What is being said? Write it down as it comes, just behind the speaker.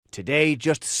Today,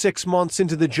 just 6 months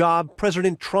into the job,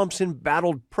 President Trump's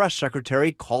embattled press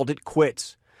secretary called it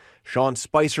quits. Sean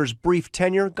Spicer's brief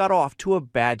tenure got off to a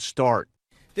bad start.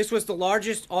 This was the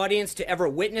largest audience to ever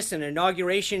witness an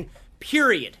inauguration,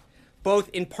 period, both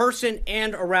in person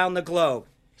and around the globe.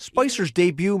 Spicer's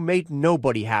debut made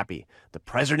nobody happy. The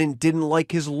president didn't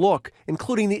like his look,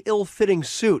 including the ill-fitting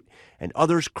suit, and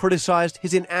others criticized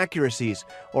his inaccuracies,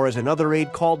 or as another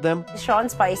aide called them, Sean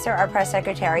Spicer, our press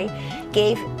secretary,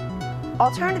 gave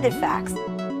alternative facts.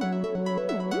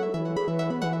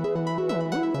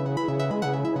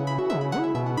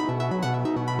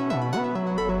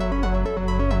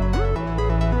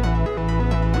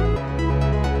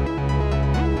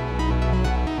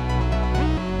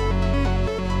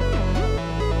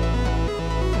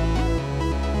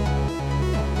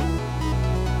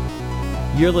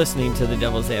 You're listening to The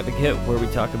Devil's Advocate, where we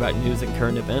talk about news and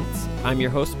current events. I'm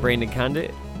your host, Brandon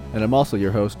Condit. And I'm also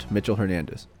your host, Mitchell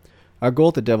Hernandez. Our goal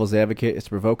at The Devil's Advocate is to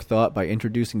provoke thought by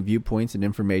introducing viewpoints and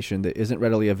information that isn't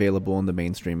readily available in the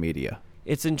mainstream media.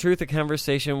 It's in truth a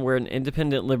conversation where an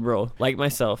independent liberal, like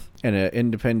myself, and an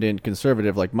independent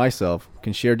conservative like myself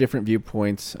can share different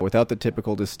viewpoints without the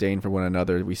typical disdain for one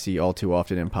another we see all too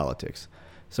often in politics.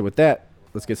 So with that,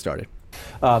 let's get started.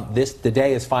 The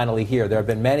day is finally here. There have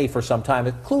been many for some time,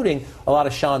 including a lot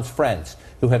of Sean's friends,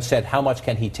 who have said, how much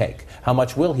can he take? How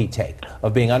much will he take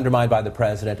of being undermined by the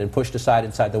president and pushed aside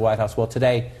inside the White House? Well,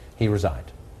 today, he resigned.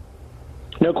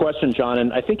 No question, John.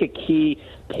 And I think a key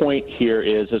point here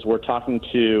is, as we're talking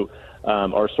to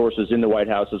our sources in the White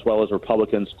House, as well as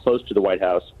Republicans close to the White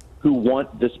House, who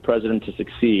want this president to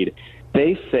succeed,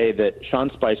 they say that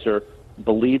Sean Spicer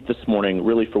believed this morning,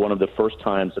 really for one of the first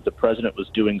times, that the president was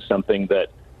doing something that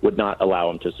would not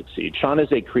allow him to succeed. Sean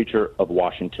is a creature of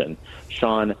Washington.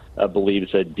 Sean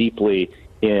believes deeply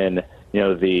in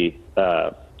the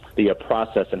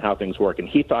process and how things work, and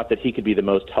he thought that he could be the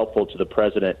most helpful to the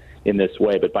president in this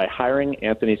way. But by hiring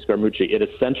Anthony Scaramucci, it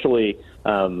essentially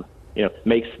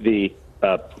makes the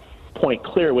point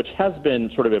clear, which has been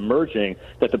sort of emerging,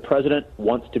 that the president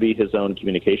wants to be his own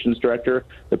communications director,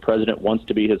 the president wants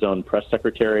to be his own press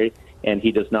secretary, and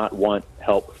he does not want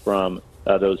help from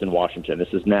those in Washington.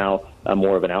 This is now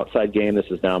more of an outside game. This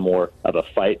is now more of a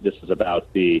fight. This is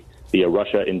about the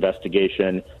Russia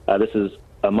investigation. This is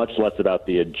much less about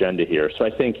the agenda here. So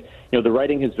I think the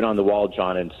writing has been on the wall,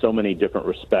 John, in so many different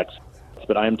respects.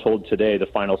 But I am told today the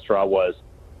final straw was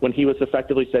when he was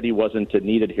effectively said he wasn't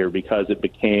needed here, because it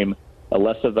became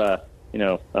less of a,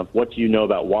 what do you know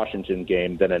about Washington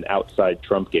game than an outside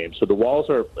Trump game. So the walls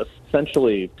are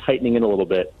essentially tightening in a little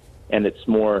bit, and it's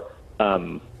more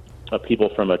people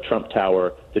from a Trump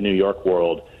Tower, the New York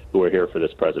world, who are here for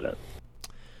this president.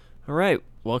 All right,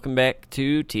 welcome back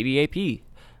to TDAP.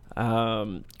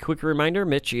 Quick reminder,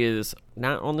 Mitch is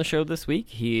not on the show this week.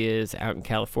 He is out in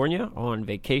California on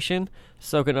vacation,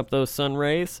 soaking up those sun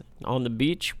rays on the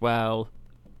beach, while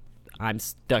I'm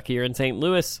stuck here in St.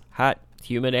 Louis, hot,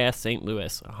 humid-ass St.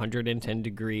 Louis,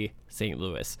 110-degree St.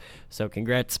 Louis. So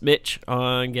congrats, Mitch,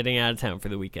 on getting out of town for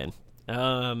the weekend.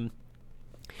 Real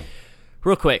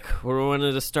quick, we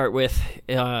wanted to start with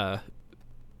the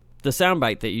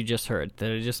soundbite that you just heard,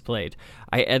 that I just played.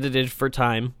 I edited for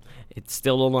time. It's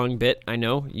still a long bit, I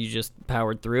know. You just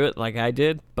powered through it like I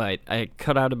did, but I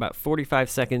cut out about 45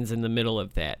 seconds in the middle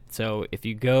of that. So if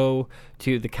you go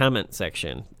to the comment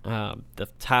section, the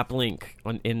top link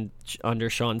under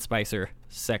Sean Spicer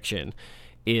section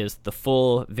is the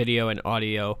full video and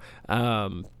audio.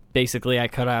 Basically, I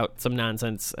cut out some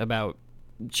nonsense about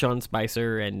Sean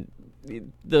Spicer, and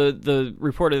the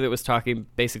reporter that was talking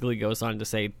basically goes on to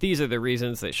say these are the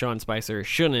reasons that Sean Spicer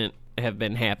shouldn't have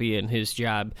been happy in his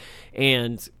job,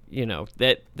 and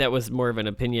that was more of an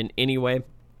opinion anyway.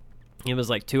 It was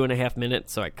like 2.5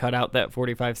 minutes, so I cut out that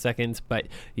 45 seconds, but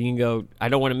you can go, I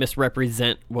don't want to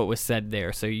misrepresent what was said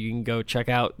there, so you can go check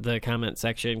out the comment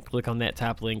section, click on that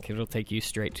top link, it'll take you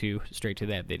straight to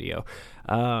that video.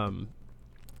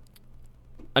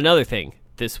 Another thing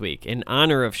this week, in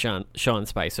honor of Sean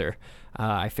Spicer,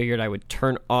 I figured I would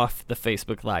turn off the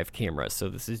Facebook Live cameras. So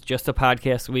this is just a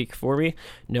podcast week for me.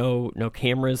 No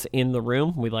cameras in the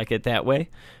room. We like it that way.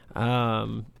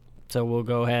 So we'll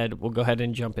go ahead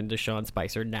and jump into Sean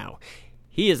Spicer now.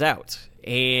 He is out,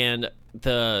 and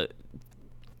the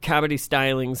comedy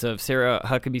stylings of Sarah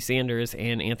Huckabee Sanders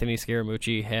and Anthony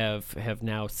Scaramucci have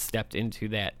now stepped into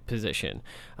that position.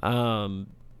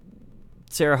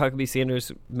 Sarah Huckabee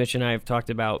Sanders, Mitch and I have talked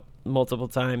about multiple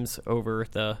times over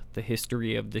the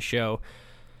history of the show.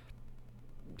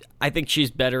 I think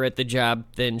she's better at the job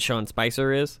than Sean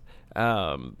Spicer is.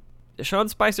 Sean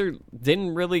Spicer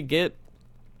didn't really get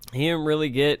he didn't really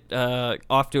get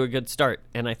off to a good start,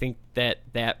 and I think that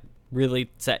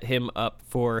really set him up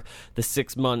for the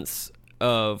 6 months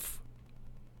of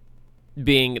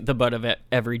being the butt of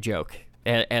every joke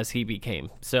as he became.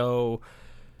 So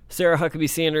Sarah Huckabee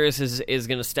Sanders is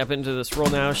going to step into this role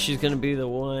now. She's going to be the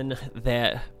one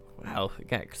that, wow,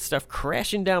 got stuff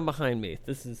crashing down behind me.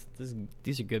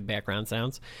 These are good background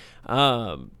sounds.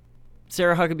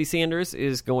 Sarah Huckabee Sanders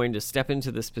is going to step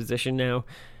into this position now.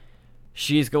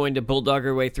 She's going to bulldog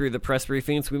her way through the press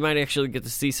briefings. We might actually get to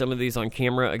see some of these on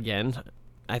camera again.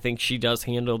 I think she does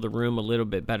handle the room a little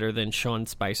bit better than Sean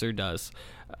Spicer does.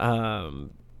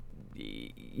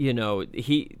 You know,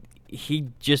 he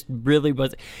just really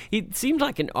was. He seemed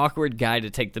like an awkward guy to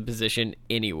take the position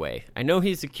anyway. I know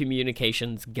he's a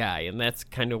communications guy, and that's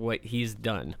kind of what he's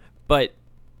done. But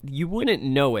you wouldn't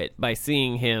know it by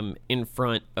seeing him in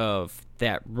front of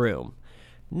that room.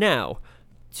 Now,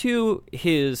 to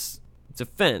his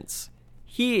defense,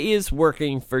 he is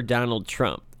working for Donald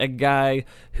Trump, a guy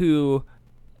who,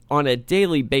 on a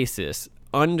daily basis,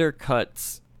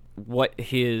 undercuts what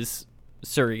his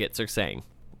surrogates are saying.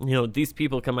 You know, these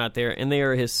people come out there and they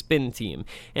are his spin team,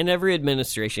 and every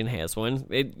administration has one.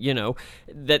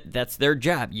 That's their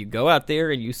job. You go out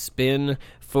there and you spin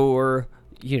for,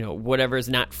 you know, whatever is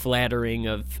not flattering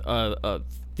of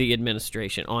the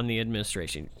administration, on the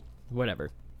administration,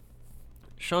 whatever.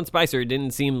 Sean Spicer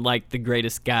didn't seem like the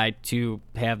greatest guy to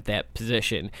have that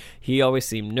position. He always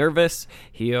seemed nervous.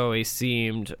 He always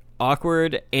seemed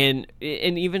awkward, and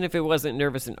even if it wasn't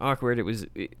nervous and awkward, it was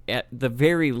at the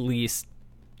very least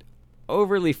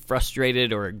overly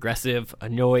frustrated or aggressive,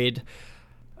 annoyed.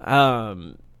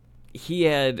 He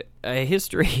had a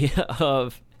history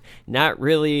of not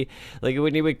really, like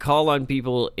when he would call on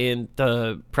people in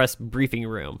the press briefing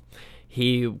room,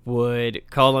 he would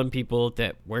call on people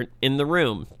that weren't in the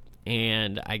room.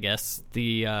 And I guess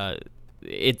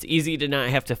it's easy to not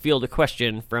have to field a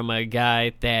question from a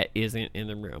guy that isn't in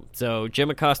the room. So Jim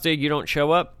Acosta, you don't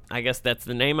show up. I guess that's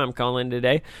the name I'm calling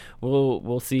today.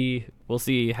 We'll see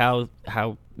how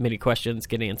many questions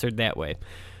get answered that way.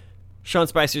 Sean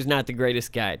Spicer's not the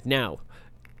greatest guy. Now,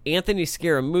 Anthony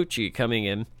Scaramucci coming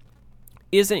in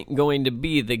isn't going to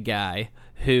be the guy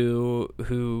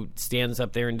who stands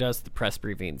up there and does the press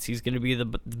briefings. He's going to be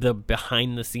the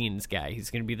behind the scenes guy.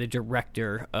 He's going to be the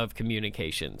director of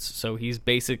communications. So he's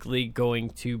basically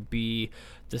going to be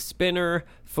the spinner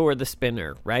for the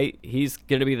spinner, right? He's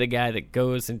going to be the guy that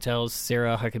goes and tells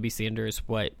Sarah Huckabee Sanders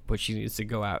what she needs to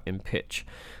go out and pitch.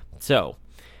 So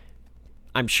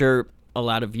I'm sure a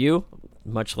lot of you,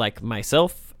 much like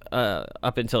myself,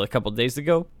 up until a couple days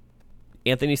ago,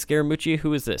 Anthony Scaramucci,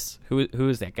 who is this? Who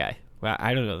is that guy? Well,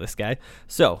 I don't know this guy.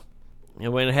 So I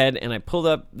went ahead and I pulled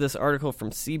up this article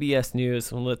from CBS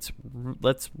News, and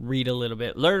let's read a little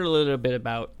bit, learn a little bit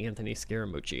about Anthony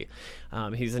Scaramucci.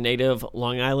 He's a native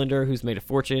Long Islander who's made a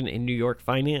fortune in New York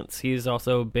finance. He's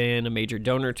also been a major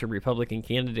donor to Republican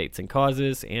candidates and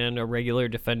causes, and a regular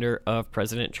defender of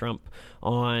President Trump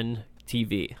on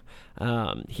TV.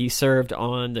 He served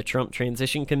on the Trump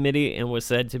Transition Committee and was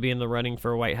said to be in the running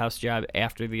for a White House job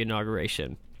after the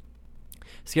inauguration.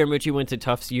 Scaramucci went to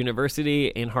Tufts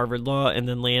University and Harvard Law, and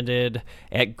then landed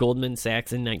at Goldman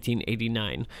Sachs in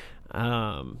 1989.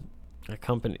 A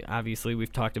company, obviously,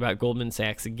 we've talked about Goldman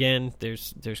Sachs again.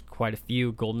 There's quite a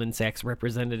few Goldman Sachs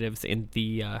representatives in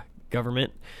the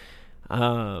government.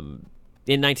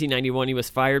 In 1991, he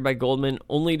was fired by Goldman,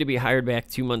 only to be hired back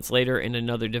 2 months later in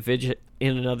another division,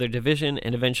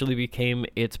 and eventually became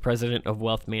its president of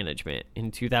wealth management.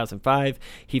 In 2005,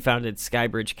 he founded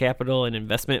Skybridge Capital, an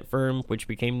investment firm which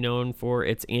became known for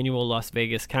its annual Las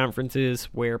Vegas conferences,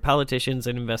 where politicians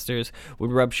and investors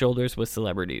would rub shoulders with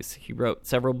celebrities. He wrote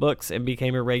several books and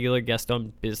became a regular guest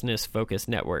on business-focused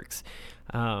networks.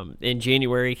 In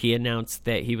January, he announced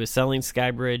that he was selling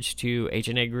Skybridge to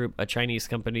H&A Group, a Chinese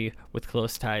company with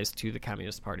close ties to the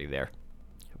Communist Party there.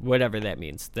 Whatever that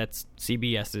means. That's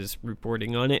CBS's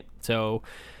reporting on it. So,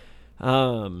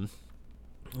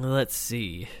 let's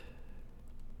see.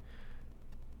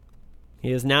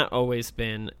 He has not always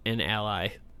been an ally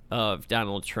of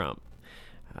Donald Trump.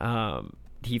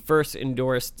 He first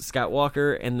endorsed Scott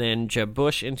Walker and then Jeb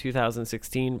Bush in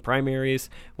 2016 primaries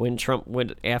when Trump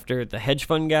went after the hedge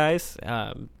fund guys.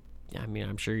 I mean,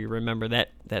 I'm sure you remember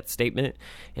that statement.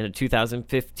 In a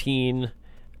 2015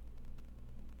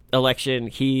 election,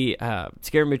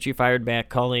 Scaramucci fired back,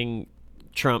 calling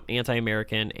Trump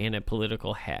anti-American and a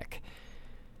political hack.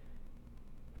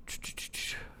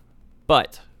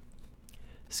 But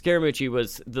Scaramucci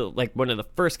was one of the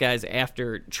first guys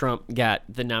after Trump got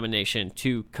the nomination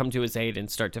to come to his aid and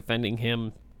start defending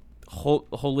him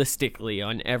holistically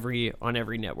on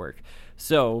every network.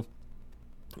 So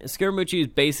Scaramucci is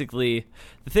basically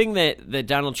the thing that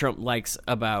Donald Trump likes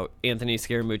about Anthony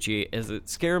Scaramucci is that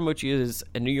Scaramucci is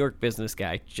a New York business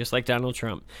guy, just like Donald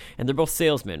Trump, and they're both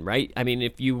salesmen, right? I mean,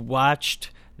 if you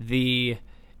watched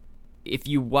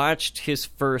his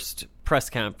first press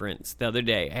conference the other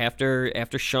day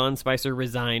after Sean Spicer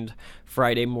resigned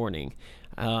Friday morning,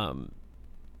 a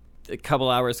couple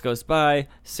hours goes by,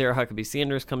 Sarah Huckabee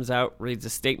Sanders comes out, reads a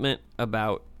statement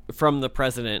from the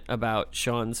president about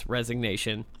Sean's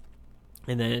resignation,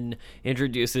 and then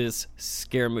introduces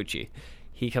Scaramucci.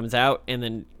 He comes out and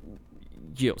then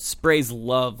sprays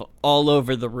love all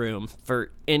over the room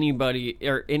for anybody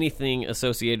or anything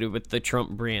associated with the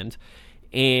Trump brand,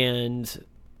 and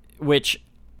which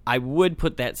I would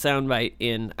put that soundbite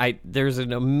in. There's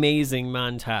an amazing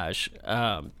montage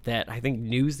that I think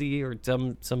Newsy or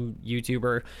some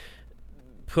YouTuber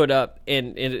put up,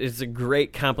 and it is a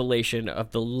great compilation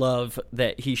of the love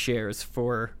that he shares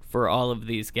for all of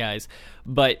these guys,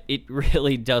 but it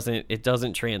really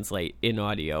doesn't translate in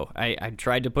audio. I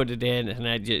tried to put it in, and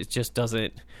it just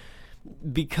doesn't,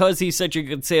 because he's such a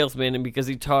good salesman and because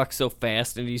he talks so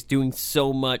fast and he's doing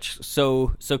so much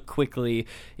so quickly,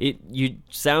 you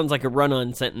sounds like a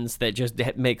run-on sentence that just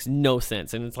makes no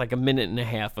sense, and it's like a minute and a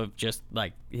half of just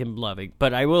like him loving.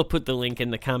 But I will put the link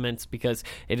in the comments because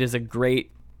it's a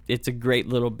great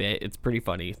little bit. It's pretty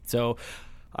funny. So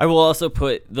I will also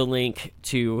put the link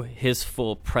to his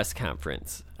full press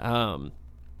conference.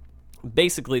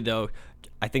 Basically, though,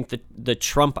 I think the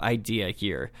Trump idea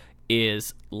here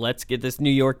is, let's get this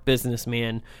New York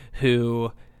businessman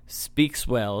who speaks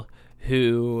well,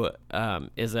 who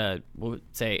is a, we'll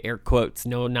say air quotes,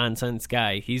 no nonsense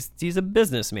guy. He's a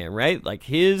businessman, right? Like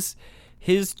his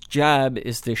job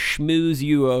is to schmooze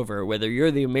you over, whether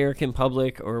you're the American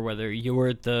public or whether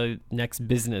you're the next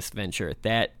business venture.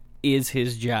 That is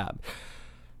his job.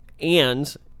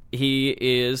 And he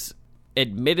is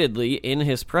admittedly in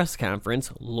his press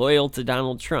conference loyal to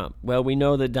Donald Trump. Well, we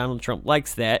know that Donald Trump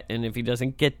likes that, and if he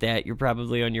doesn't get that, you're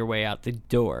probably on your way out the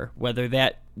door. Whether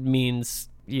that means,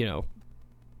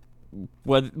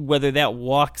 whether that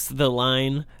walks the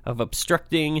line of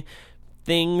obstructing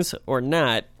things or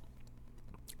not,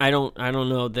 I don't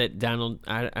know that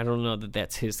I don't know that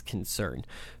that's his concern.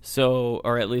 So,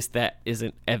 or at least that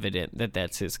isn't evident that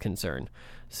that's his concern.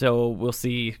 So we'll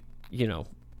see,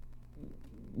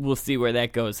 we'll see where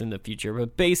that goes in the future.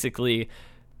 But basically,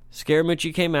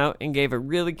 Scaramucci came out and gave a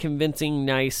really convincing,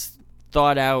 nice,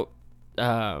 thought-out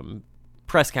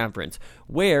press conference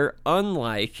where,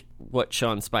 unlike what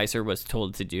Sean Spicer was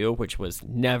told to do, which was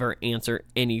never answer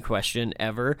any question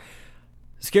ever,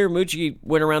 Scaramucci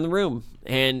went around the room,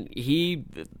 and he,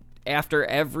 after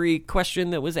every question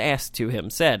that was asked to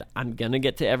him, said, I'm going to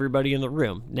get to everybody in the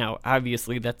room. Now,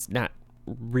 obviously, that's not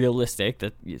realistic,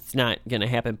 that it's not going to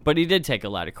happen, but he did take a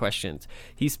lot of questions.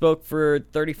 He spoke for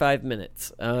 35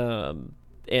 minutes and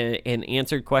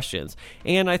answered questions,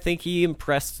 and I think he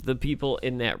impressed the people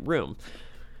in that room.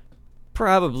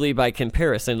 Probably by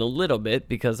comparison a little bit,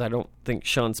 because I don't think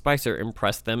Sean Spicer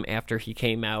impressed them after he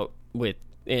came out with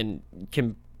the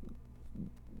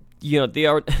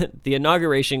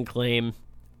inauguration claim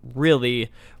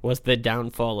really was the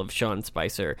downfall of Sean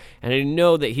Spicer, and I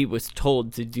know that he was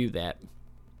told to do that,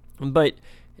 but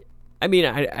I mean,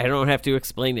 I don't have to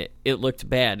explain it. It looked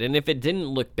bad, and if it didn't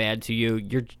look bad to you,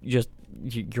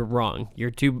 you're wrong. You're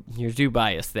too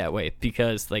biased that way,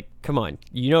 because, like, come on,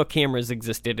 cameras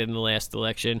existed in the last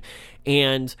election,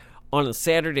 and on a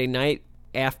Saturday night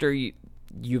after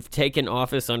you've taken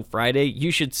office on Friday,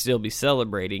 you should still be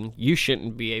celebrating. You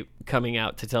shouldn't be coming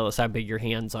out to tell us how big your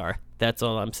hands are. That's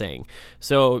all I'm saying.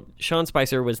 So Sean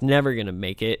Spicer was never going to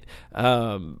make it.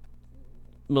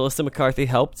 Melissa McCarthy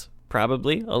helped,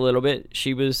 probably a little bit.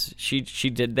 She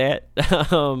did that.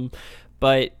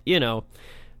 But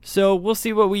so we'll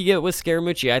see what we get with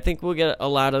Scaramucci. I think we'll get a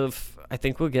lot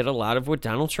of what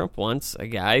Donald Trump wants. A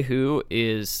guy who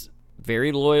is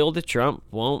very loyal to Trump,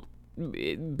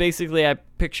 basically, I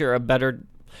picture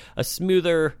a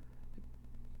smoother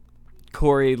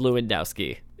Corey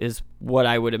Lewandowski is what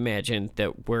I would imagine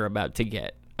that we're about to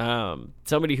get.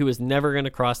 Somebody who is never going to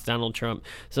cross Donald Trump,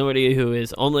 somebody who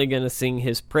is only going to sing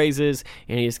his praises,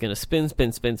 and he's going to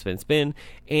spin,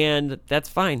 and that's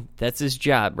fine. That's his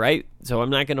job, right? So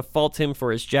I'm not going to fault him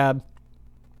for his job.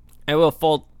 I will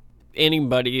fault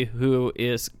anybody who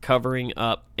is covering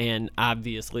up and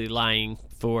obviously lying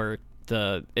for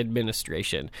the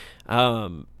administration.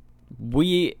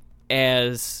 We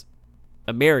as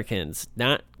Americans,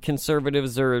 not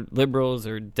conservatives or liberals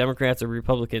or Democrats or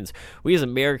Republicans, we as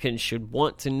Americans should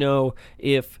want to know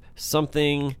if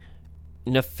something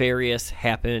nefarious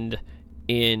happened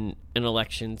in an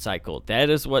election cycle. That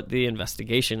is what the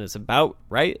investigation is about,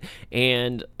 right?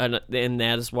 And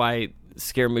that is why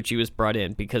Scaramucci was brought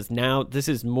in, because now this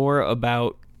is more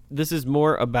about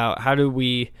how do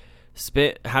we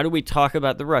talk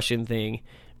about the Russian thing,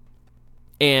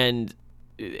 and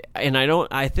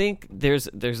I think there's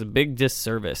a big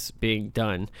disservice being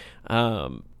done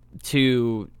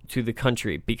to the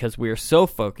country, because we are so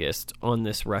focused on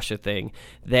this Russia thing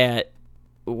that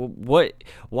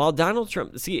while Donald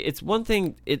Trump, see, it's one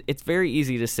thing, it's very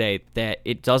easy to say that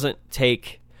it doesn't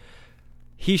take,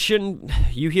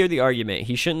 you hear the argument,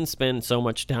 he shouldn't spend so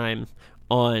much time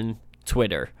on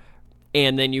Twitter.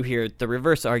 And then you hear the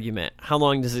reverse argument, how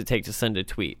long does it take to send a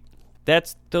tweet?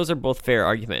 Those are both fair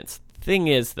arguments. Thing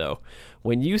is, though,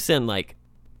 when you send like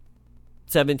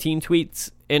 17 tweets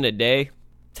in a day,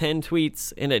 10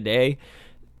 tweets in a day,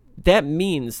 that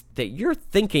means that you're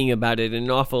thinking about it an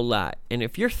awful lot. And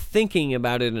if you're thinking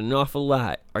about it an awful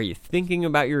lot, are you thinking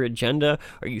about your agenda?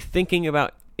 Are you thinking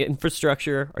about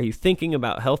infrastructure? Are you thinking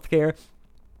about healthcare?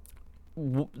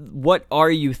 What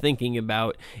are you thinking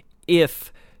about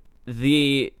if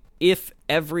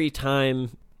every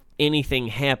time anything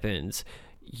happens,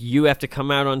 you have to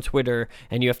come out on Twitter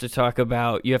and you have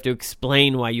to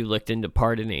explain why you looked into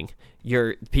pardoning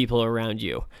your people around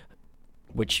you,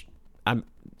 which I'm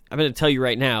going to tell you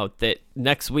right now that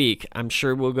next week I'm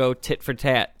sure we'll go tit for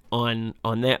tat on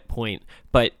that point.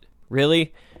 But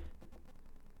really,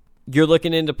 you're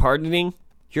looking into pardoning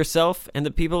yourself and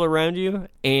the people around you,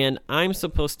 and I'm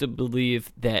supposed to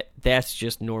believe that that's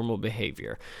just normal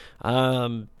behavior.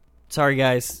 Sorry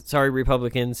guys, sorry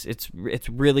Republicans. It's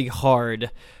really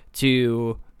hard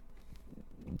to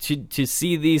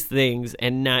see these things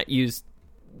and not use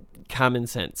common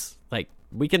sense. Like,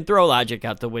 we can throw logic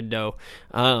out the window.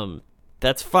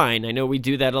 That's fine. I know we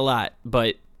do that a lot,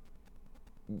 but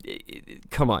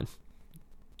come on.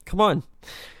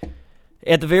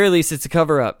 At the very least, it's a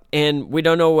cover-up, and we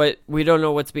don't know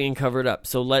what's being covered up.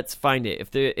 So let's find it.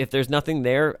 If there's nothing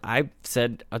there, I've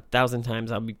said 1,000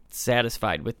 times I'll be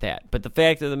satisfied with that. But the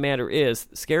fact of the matter is,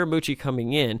 Scaramucci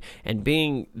coming in and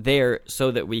being there so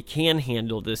that we can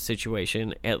handle this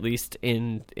situation, at least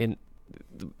in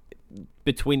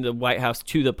between the White House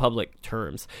to the public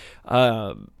terms.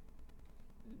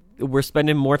 We're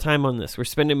spending more time on this. We're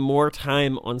spending more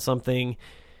time on something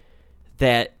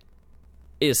that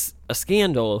is a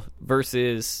scandal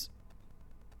versus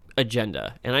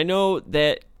agenda. And I know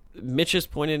that Mitch has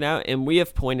pointed out, and we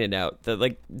have pointed out, that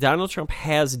like Donald Trump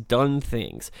has done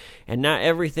things, and not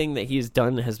everything that he's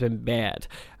done has been bad.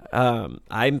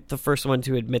 I'm the first one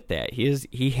to admit that.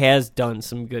 He has done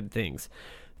some good things.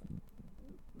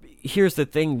 Here's the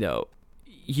thing, though.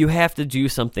 You have to do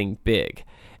something big.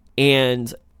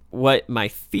 And what my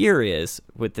fear is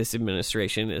with this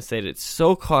administration is that it's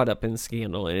so caught up in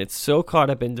scandal, and it's so caught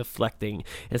up in deflecting,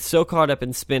 it's so caught up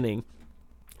in spinning,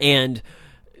 and,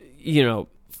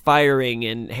 firing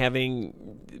and having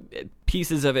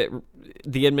pieces of it,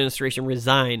 the administration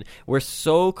resign. We're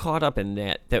so caught up in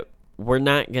that we're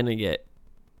not going to get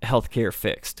healthcare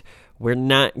fixed. We're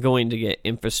not going to get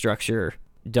infrastructure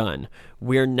done.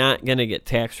 We're not going to get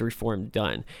tax reform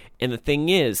done. And the thing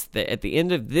is that at the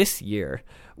end of this year,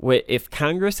 if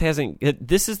Congress hasn't,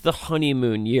 this is the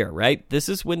honeymoon year, right? This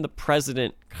is when the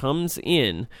president comes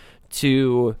in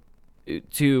to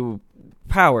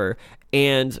power,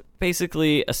 and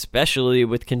basically, especially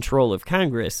with control of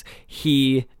Congress,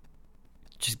 he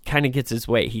just kind of gets his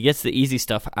way. He gets the easy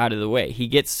stuff out of the way. He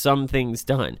gets some things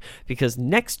done, because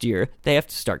next year they have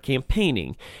to start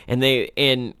campaigning,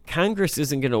 and Congress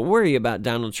isn't going to worry about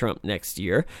Donald Trump next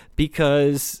year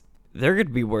because they're going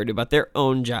to be worried about their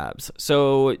own jobs.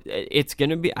 So I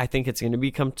think it's going to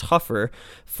become tougher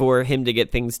for him to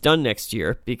get things done next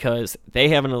year, because they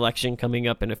have an election coming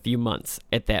up in a few months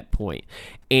at that point,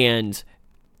 and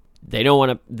they don't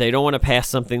want to pass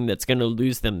something that's going to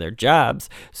lose them their jobs.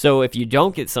 So if you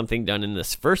don't get something done in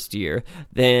this first year,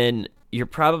 then you're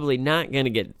probably not going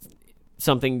to get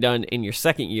something done in your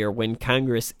second year when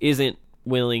Congress isn't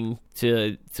willing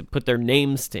to put their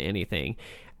names to anything.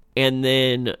 And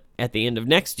then at the end of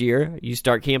next year, you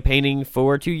start campaigning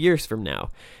for 2 years from now.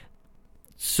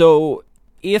 So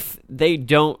if they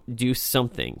don't do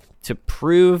something to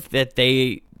prove that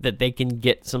they can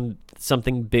get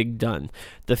something big done,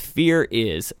 the fear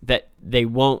is that they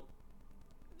won't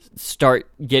start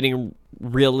getting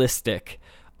realistic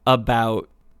about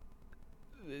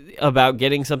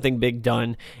getting something big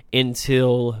done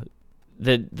until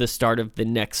the start of the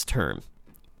next term.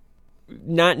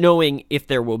 Not knowing if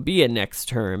there will be a next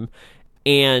term,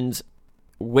 and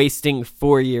wasting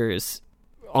 4 years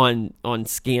on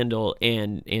scandal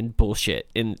and bullshit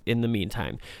in the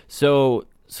meantime. So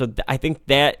I think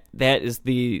that is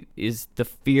the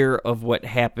fear of what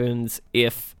happens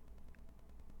if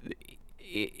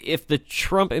the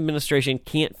Trump administration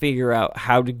can't figure out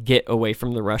how to get away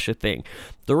from the Russia thing.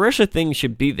 The Russia thing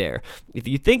should be there. If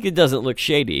you think it doesn't look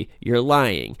shady, you're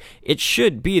lying. It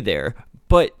should be there,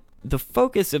 but the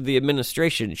focus of the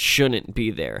administration shouldn't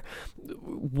be there.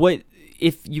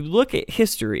 If you look at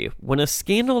history, when a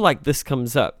scandal like this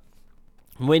comes up,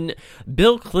 when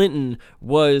Bill Clinton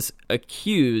was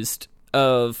accused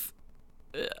of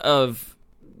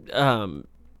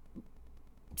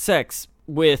sex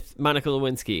with Monica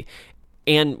Lewinsky,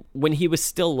 and when he was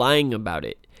still lying about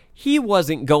it, he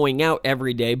wasn't going out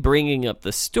every day bringing up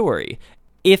the story.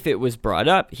 If it was brought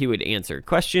up, he would answer a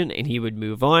question and he would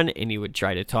move on and he would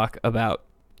try to talk about,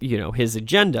 his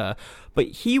agenda. But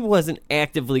he wasn't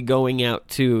actively going out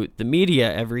to the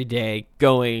media every day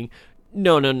going,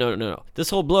 no. This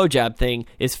whole blowjob thing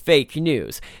is fake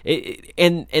news.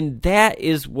 And that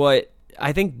is what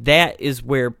I think that is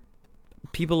where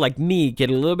people like me get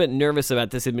a little bit nervous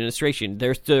about this administration.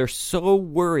 They're so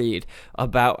worried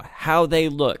about how they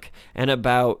look and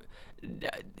about,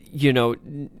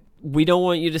 we don't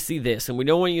want you to see this and we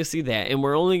don't want you to see that, and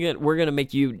we're going to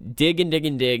make you dig and dig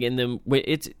and dig, and then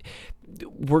it's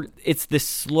this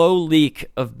slow leak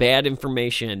of bad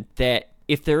information that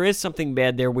if there is something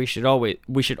bad there, we should all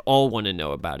want to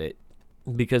know about it,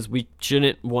 because we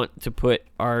shouldn't want to put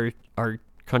our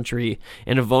country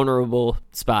in a vulnerable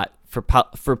spot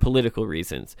for political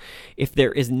reasons. If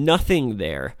there is nothing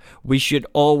there, we should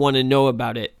all want to know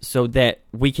about it so that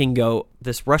we can go,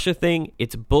 this Russia thing,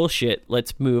 it's bullshit,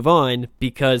 let's move on,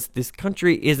 because this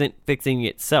country isn't fixing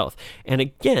itself. And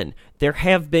again, there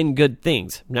have been good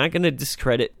things. I'm not going to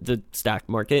discredit the stock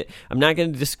market. I'm not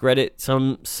going to discredit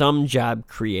some job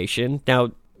creation.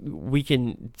 Now,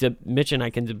 Mitch and I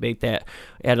can debate that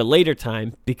at a later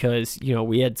time, because,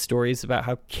 we had stories about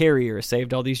how Carrier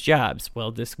saved all these jobs.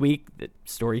 Well, this week, the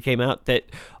story came out that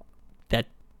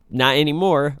not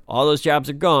anymore. All those jobs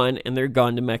are gone, and they're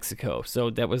gone to Mexico. So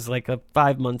that was like a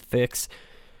 5-month fix.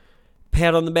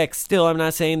 Pat on the back. Still, I'm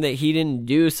not saying that he didn't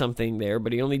do something there,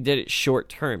 but he only did it short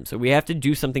term. So we have to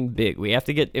do something big. We have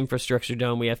to get infrastructure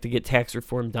done. We have to get tax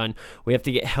reform done. We have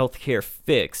to get healthcare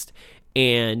fixed.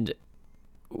 And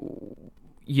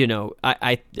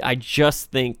I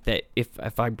just think that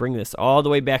if I bring this all the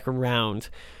way back around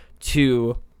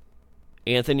to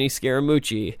Anthony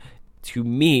Scaramucci, to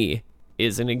me,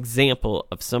 is an example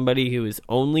of somebody who is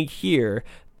only here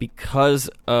because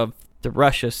of the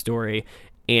Russia story,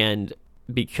 and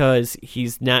because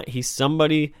he's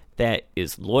somebody that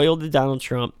is loyal to Donald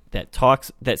Trump,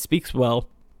 that speaks well,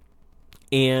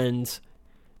 and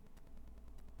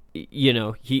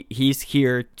he's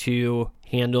here to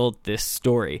handle this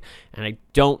story. And I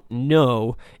don't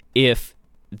know if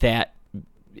that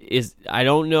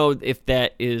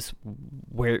is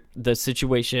where the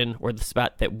situation or the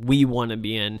spot that we want to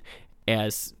be in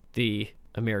as the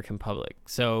American public.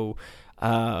 So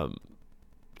I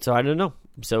don't know.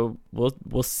 So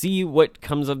we'll see what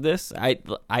comes of this.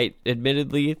 I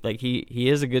admittedly, like, he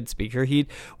is a good speaker.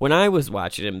 When I was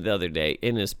watching him the other day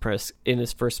in his first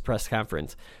press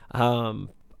conference,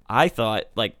 I thought,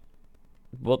 like,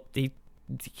 well,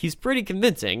 he's pretty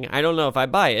convincing. I don't know if I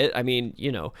buy it. I mean,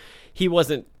 he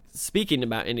wasn't speaking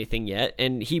about anything yet,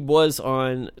 and he was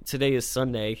on, today is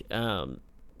Sunday,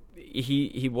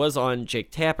 he was on Jake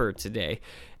Tapper's show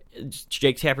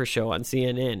on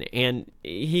CNN, and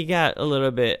he got a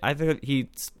little bit,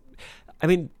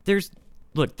 there's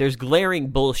glaring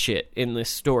bullshit in this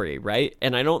story, right?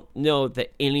 And I don't know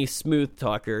that any smooth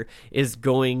talker is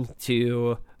going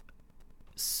to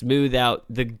smooth out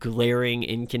the glaring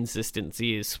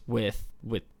inconsistencies with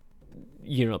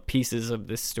pieces of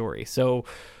this story. So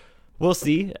we'll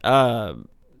see.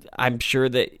 I'm sure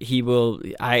that he will.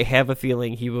 I have a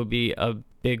feeling he will be a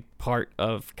big part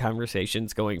of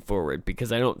conversations going forward,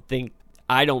 because I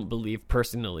don't believe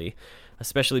personally,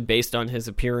 especially based on his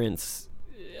appearances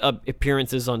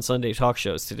on Sunday talk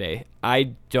shows today,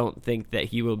 I don't think that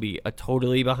he will be a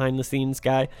totally behind the scenes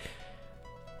guy.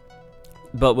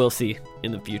 But we'll see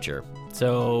in the future.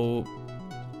 So,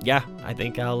 yeah, I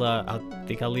think I'll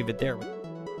leave it there.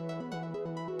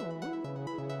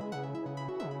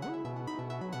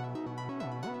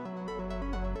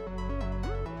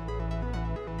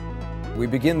 We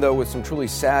begin, though, with some truly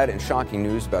sad and shocking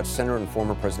news about Senator and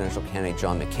former presidential candidate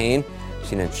John McCain.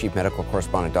 CNN Chief Medical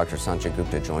Correspondent Dr. Sanjay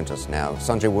Gupta joins us now.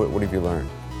 Sanjay, what have you learned?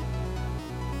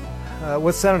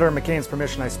 with Senator McCain's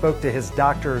permission, I spoke to his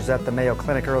doctors at the Mayo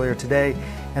Clinic earlier today,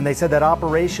 and they said that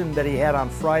operation that he had on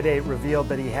Friday revealed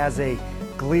that he has a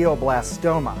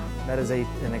glioblastoma. That is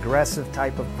an aggressive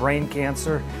type of brain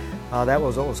cancer. That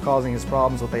was what was causing his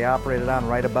problems, what they operated on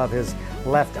right above his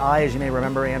left eye, as you may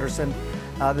remember, Anderson.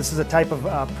 This is a type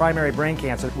of primary brain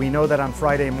cancer. We know that on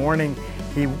Friday morning,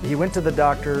 he went to the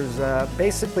doctors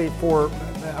basically for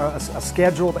a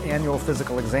scheduled annual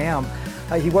physical exam.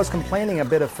 He was complaining a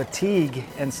bit of fatigue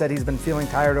and said he's been feeling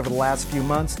tired over the last few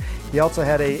months. He also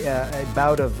had a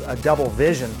bout of double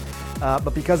vision.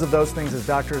 But because of those things, his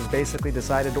doctors basically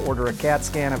decided to order a CAT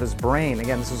scan of his brain.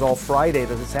 Again, this was all Friday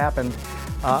that this happened.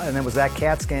 And then was that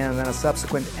CAT scan and then a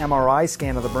subsequent MRI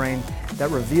scan of the brain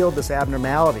that revealed this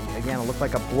abnormality. Again, it looked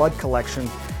like a blood collection.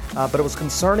 But it was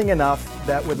concerning enough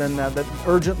that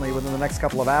urgently, within the next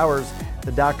couple of hours,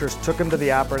 the doctors took him to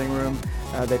the operating room.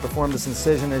 They performed this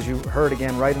incision, as you heard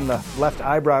again, right in the left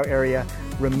eyebrow area,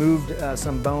 removed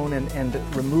some bone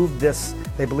and removed this.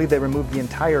 They believe they removed the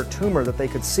entire tumor that they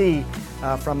could see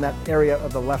from that area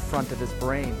of the left front of his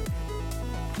brain.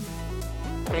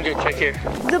 I'm good, check here.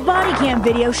 The body cam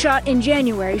video shot in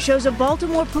January shows a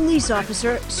Baltimore police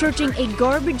officer searching a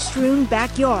garbage-strewn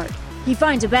backyard. He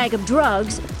finds a bag of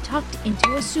drugs tucked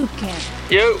into a soup can.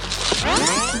 Yo!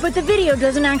 But the video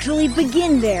doesn't actually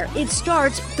begin there. It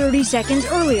starts 30 seconds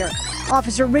earlier.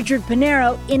 Officer Richard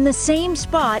Pinero in the same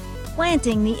spot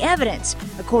planting the evidence,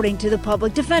 according to the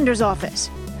public defender's office.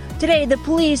 Today, the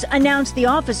police announced the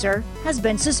officer has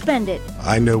been suspended.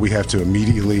 I know we have to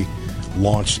immediately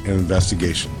launch an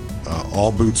investigation.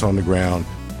 All boots on the ground.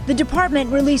 The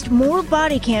department released more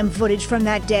body cam footage from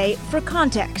that day for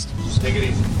context. Just take it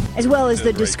easy. As well as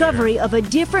the discovery of a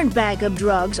different bag of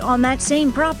drugs on that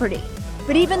same property.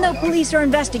 But even though police are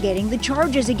investigating, the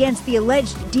charges against the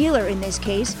alleged dealer in this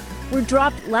case were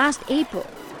dropped last April.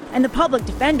 And the public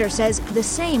defender says the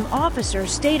same officer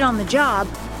stayed on the job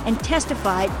and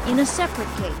testified in a separate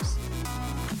case.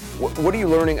 What are you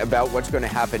learning about what's going to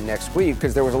happen next week?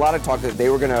 Because there was a lot of talk that they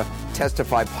were going to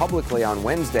testify publicly on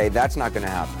Wednesday. That's not going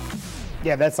to happen.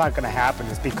 Yeah, that's not going to happen.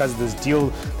 It's because of this deal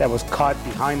that was cut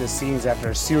behind the scenes after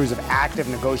a series of active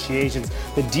negotiations.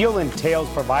 The deal entails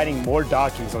providing more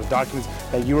documents, those documents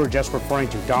that you were just referring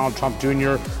to, Donald Trump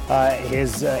Jr.,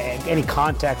 any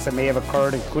contacts that may have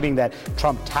occurred, including that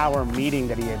Trump Tower meeting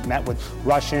that he had met with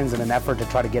Russians in an effort to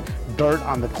try to get dirt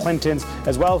on the Clintons,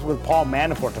 as well as with Paul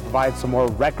Manafort to provide some more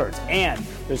records. And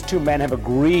those two men have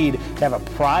agreed to have a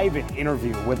private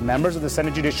interview with members of the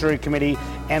Senate Judiciary Committee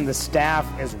and the staff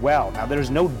as well. Now, there's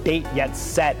no date yet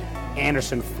set,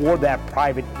 Anderson, for that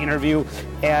private interview,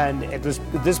 and at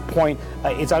this point,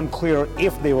 it's unclear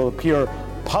if they will appear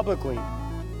publicly.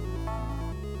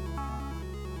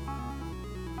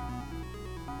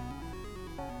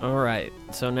 All right,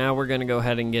 so now we're going to go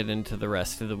ahead and get into the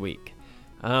rest of the week.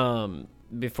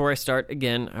 Before I start,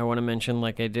 again, I want to mention,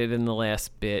 like I did in the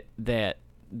last bit, that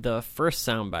the first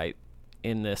soundbite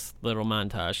in this little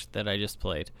montage that I just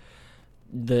played,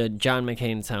 the John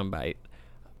McCain soundbite,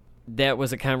 that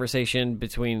was a conversation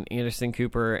between Anderson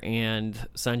Cooper and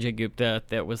Sanjay Gupta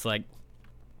that was like,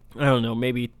 I don't know,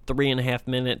 maybe 3.5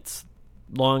 minutes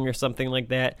long or something like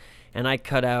that, and I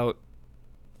cut out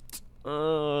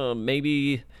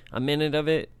maybe a minute of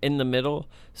it in the middle.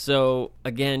 So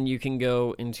again, you can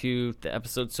go into the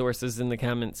episode sources in the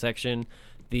comment section.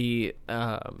 The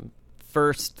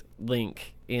first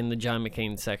link in the John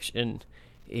McCain section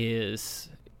is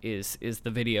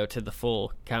the video to the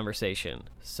full conversation.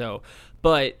 So,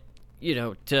 but you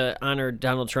know, to honor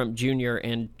Donald Trump Jr.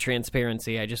 and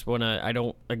transparency, I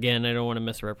don't want to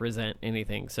misrepresent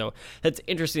anything. So that's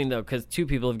interesting, though, because two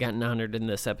people have gotten honored in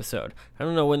this episode. I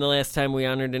don't know when the last time we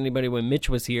honored anybody when Mitch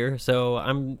was here, so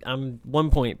I'm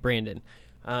 1 point, Brandon.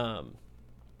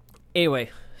 Anyway,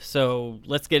 so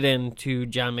let's get into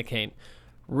John McCain.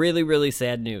 Really, really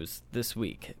sad news this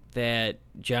week that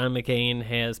John McCain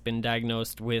has been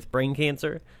diagnosed with brain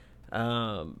cancer.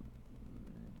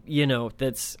 You know,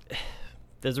 that's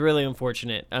really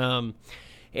unfortunate. And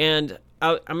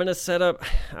I'm going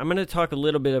to talk a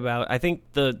little bit about, I think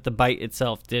the bite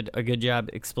itself did a good job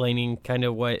explaining kind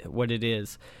of what it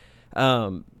is.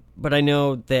 But I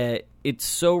know that it's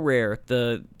so rare.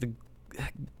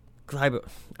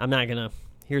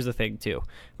 Here's the thing too.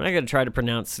 I'm not going to try to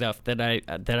pronounce stuff that I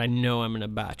know I'm going to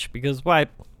botch, because why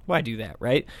do that,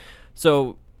 right?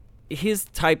 So his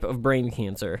type of brain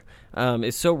cancer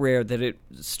is so rare that it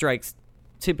strikes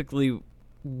typically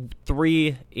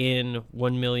 3 in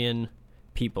 1 million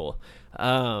people,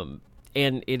 and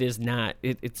it is not.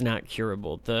 It's not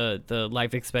curable. The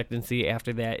life expectancy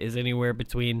after that is anywhere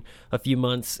between a few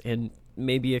months and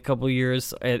maybe a couple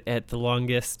years at the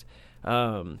longest.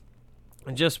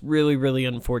 Just really, really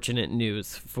unfortunate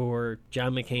news for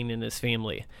John McCain and his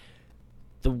family.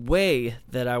 The way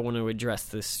that I want to address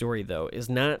this story, though, is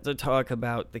not to talk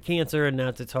about the cancer and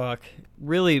not to talk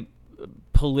really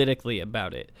politically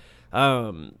about it.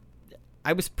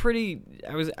 I was pretty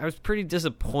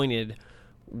disappointed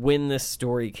when this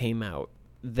story came out,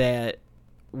 that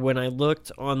when I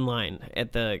looked online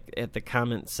at the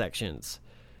comment sections,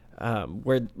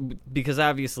 because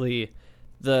obviously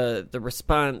the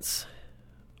response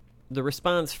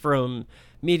from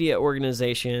media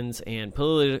organizations and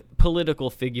political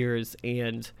figures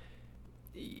and,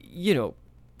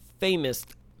 famous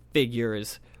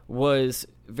figures was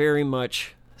very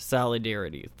much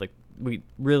solidarity. Like, we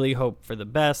really hope for the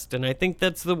best, and I think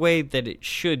that's the way that it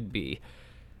should be.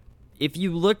 If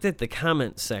you looked at the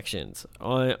comment sections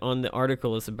on the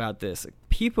articles about this,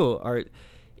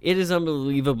 it is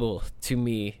unbelievable to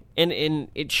me, and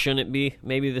it shouldn't be.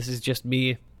 Maybe this is just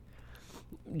me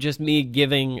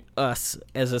giving us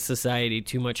as a society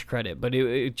too much credit, but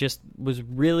it just was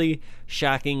really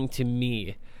shocking to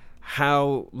me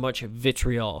how much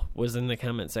vitriol was in the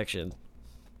comment section.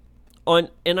 And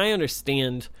I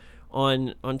understand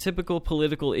on typical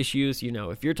political issues,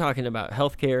 if you're talking about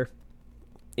healthcare,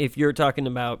 if you're talking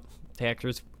about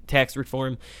tax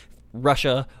reform,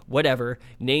 Russia, whatever,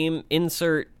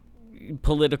 insert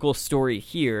political story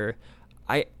here,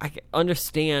 I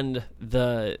understand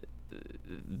the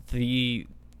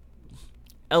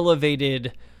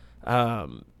elevated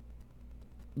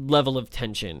level of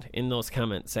tension in those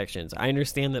comment sections. I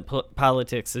understand that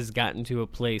politics has gotten to a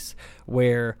place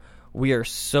where we are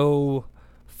so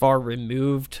far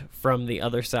removed from the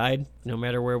other side, no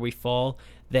matter where we fall,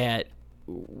 that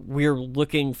we're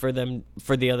looking for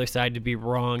the other side to be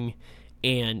wrong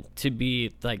and to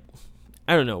be like,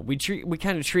 I don't know, we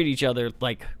kind of treat each other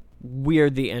like we're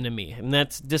the enemy, and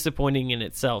that's disappointing in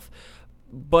itself.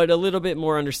 But a little bit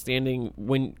more understandable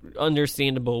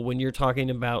when you're talking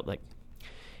about like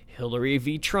Hillary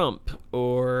v. Trump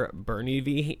or Bernie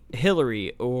v.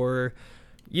 Hillary, or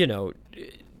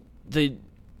the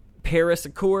Paris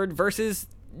Accord versus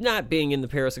not being in the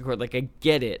Paris Accord. Like, I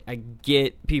get it. I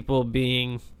get people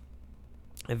being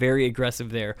very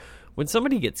aggressive there. When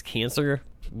somebody gets cancer,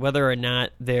 whether or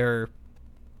not they're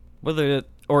on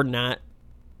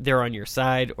your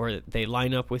side or they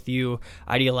line up with you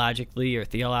ideologically or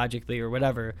theologically or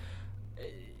whatever,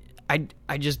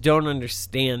 I just don't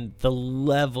understand the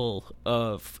level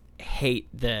of hate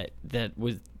that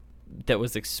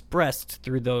was expressed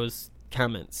through those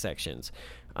comment sections.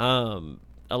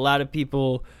 A lot of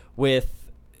people with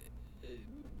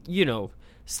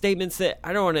statements that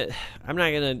I'm not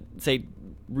going to say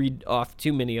read off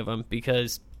too many of them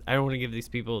because I don't want to give these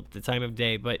people the time of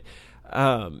day, but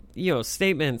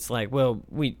statements like, well,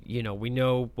 we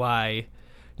know why.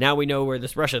 Now we know where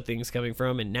this Russia thing's coming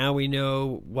from, and now we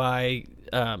know why,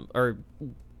 or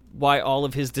why all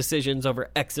of his decisions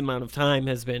over X amount of time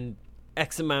has been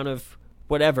X amount of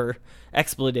whatever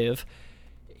expletive.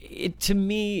 To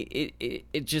me,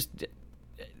 it just,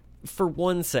 for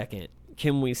 1 second,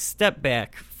 can we step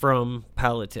back from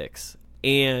politics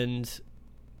and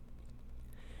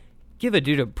give a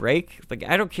dude a break? Like,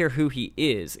 I don't care who he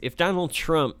is. If Donald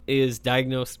Trump is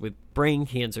diagnosed with brain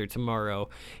cancer tomorrow,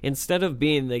 instead of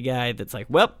being the guy that's like,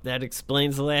 well, that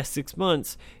explains the last 6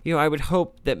 months, I would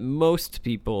hope that most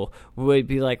people would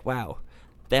be like, wow,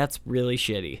 that's really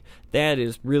shitty. That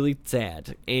is really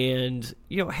sad. And,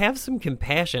 have some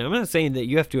compassion. I'm not saying that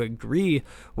you have to agree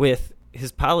with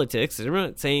his politics. I'm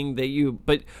not saying that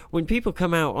but when people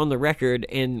come out on the record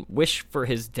and wish for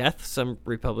his death, some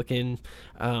Republican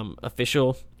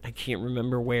official, I can't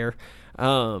remember where,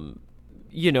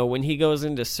 when he goes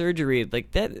into surgery,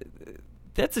 like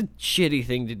that's a shitty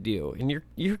thing to do. And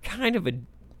you're kind of a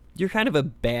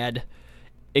bad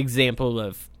example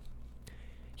of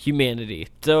humanity.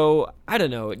 So I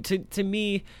don't know. To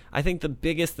me, I think the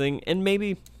biggest thing, and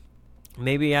maybe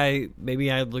I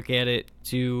look at it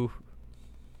too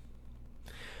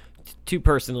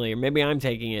personally, or maybe I'm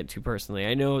taking it too personally.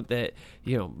 I know that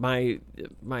my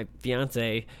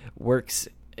fiance works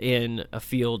in a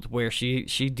field where she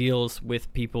deals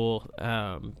with people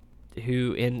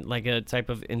who in like a type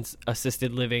of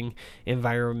assisted living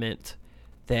environment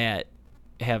that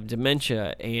have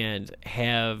dementia and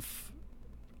have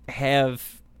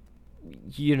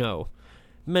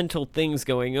mental things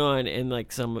going on, and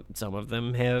like some of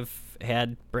them have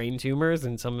had brain tumors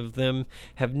and some of them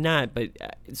have not. But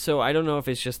so I don't know if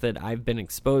it's just that I've been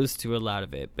exposed to a lot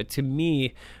of it, but to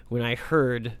me, when I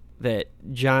heard that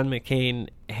John McCain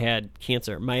had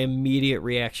cancer, my immediate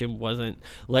reaction wasn't,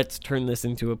 let's turn this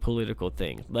into a political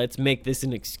thing. Let's make this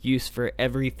an excuse for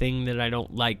everything that I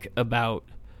don't like about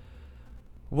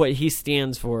what he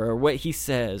stands for or what he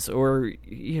says or,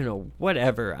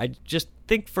 whatever. I just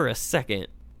think for a second,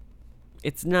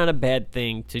 it's not a bad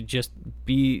thing to just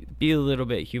be a little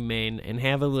bit humane and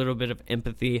have a little bit of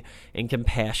empathy and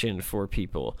compassion for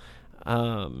people.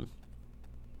 I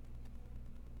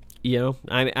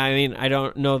mean, I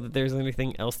don't know that there's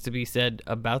anything else to be said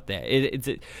about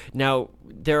that. Now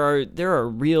there are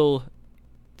real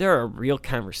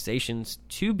conversations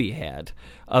to be had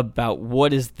about what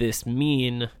does this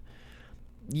mean.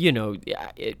 John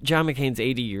McCain's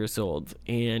 80 years old,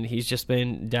 and he's just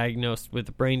been diagnosed with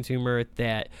a brain tumor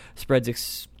that spreads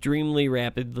extremely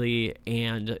rapidly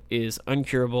and is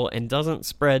uncurable and doesn't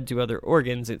spread to other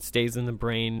organs. It stays in the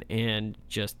brain and it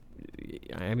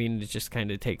just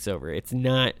kind of takes over. It's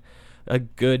not a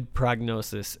good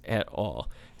prognosis at all.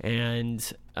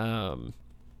 And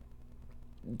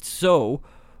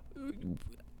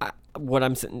what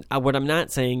I'm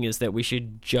not saying is that we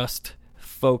should just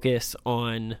focus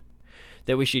on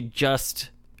that we should just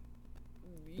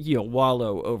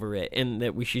wallow over it and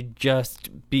that we should just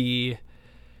be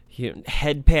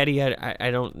head patty.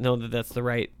 I don't know that's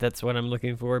what I'm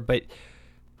looking for, but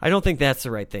I don't think that's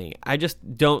the right thing. I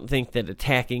just don't think that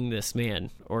attacking this man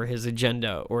or his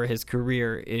agenda or his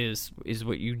career is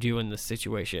what you do in this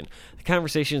situation. The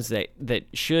conversations that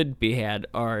should be had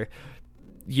are,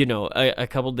 a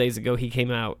couple days ago he came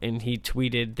out and he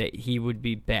tweeted that he would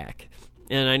be back.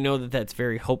 And I know that that's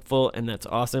very hopeful and that's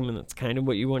awesome and that's kind of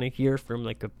what you want to hear from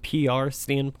like a PR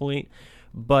standpoint.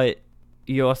 But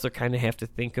you also kind of have to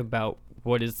think about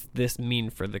what does this mean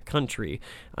for the country.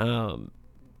 In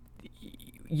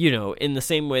the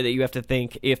same way that you have to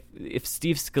think if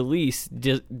Steve Scalise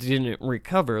didn't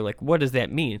recover, like what does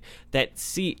that mean? That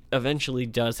seat eventually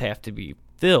does have to be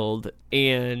filled.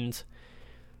 And,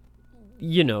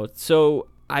 so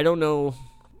I don't know.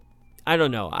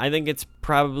 I think it's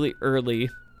probably early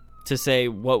to say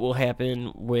what will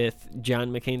happen with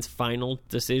John McCain's final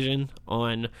decision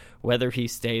on whether he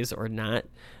stays or not.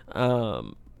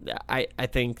 I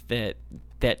think that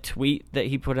tweet that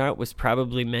he put out was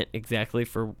probably meant exactly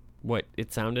for what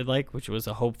it sounded like, which was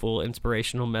a hopeful,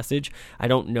 inspirational message. I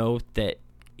don't know that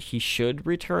he should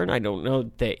return. I don't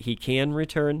know that he can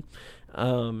return.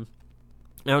 I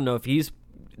don't know if he's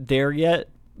there yet,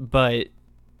 but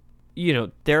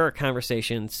there are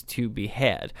conversations to be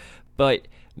had, but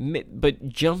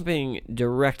jumping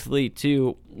directly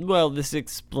to, well, this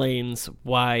explains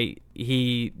why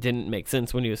he didn't make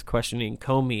sense when he was questioning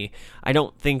Comey, I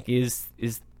don't think is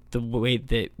the way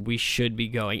that we should be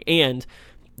going. And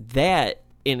that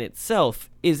in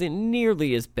itself isn't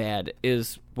nearly as bad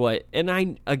as what, and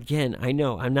I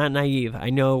know I'm not naive. I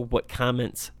know what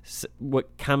comment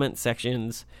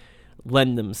sections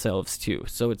lend themselves to.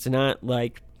 So it's not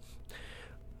like,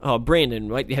 oh,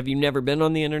 Brandon, have you never been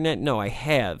on the internet? No, I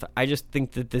have. I just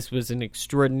think that this was an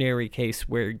extraordinary case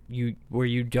where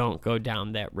you don't go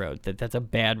down that road. That's a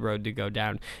bad road to go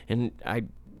down, and I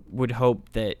would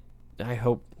hope that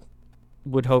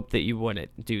you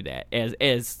wouldn't do that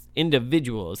as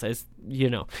individuals, as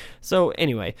So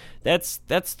anyway, that's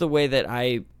the way that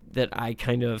I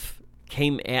kind of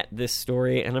came at this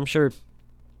story, and I'm sure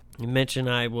Mitch and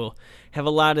I will have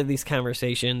a lot of these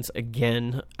conversations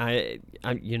again.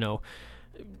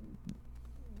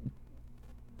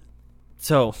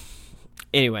 So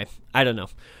anyway, I don't know.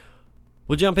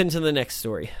 We'll jump into the next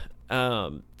story.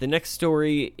 The next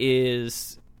story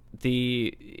is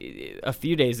a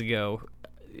few days ago,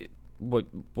 what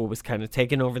was kind of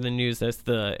taking over the news as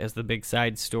the big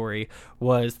side story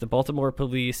was the Baltimore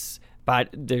police. But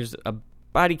there's a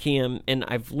body cam, and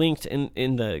I've linked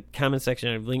in the comment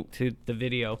section, I've linked to the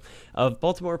video of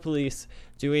Baltimore police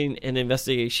doing an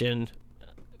investigation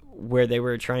where they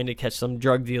were trying to catch some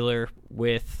drug dealer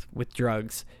with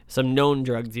drugs, some known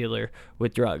drug dealer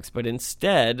with drugs. But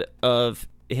instead of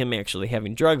him actually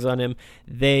having drugs on him,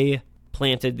 they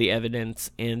planted the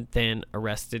evidence and then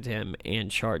arrested him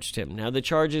and charged him. Now, the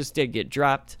charges did get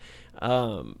dropped,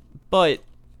 but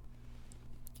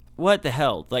what the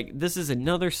hell? Like, this is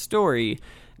another story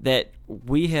that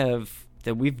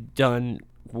we've done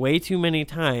way too many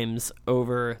times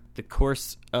over the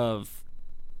course of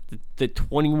the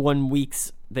 21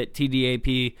 weeks that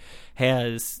TDAP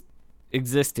has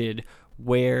existed,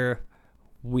 where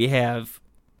we have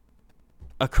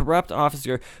a corrupt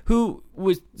officer who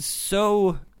was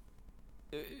so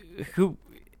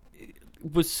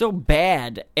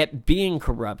bad at being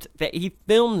corrupt that he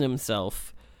filmed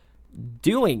himself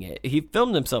doing it. He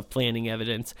filmed himself planting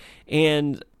evidence,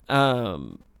 and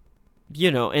and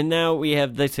now we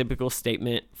have the typical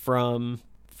statement from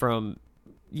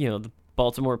the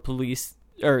Baltimore police,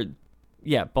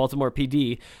 Baltimore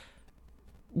PD.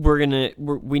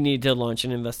 We need to launch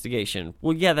an investigation.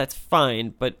 Well, yeah, that's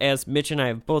fine, but as Mitch and I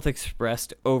have both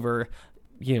expressed over,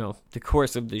 the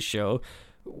course of this show,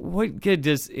 what good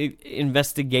does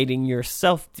investigating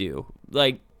yourself do?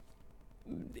 Like,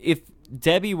 if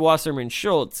Debbie Wasserman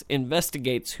Schultz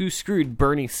investigates who screwed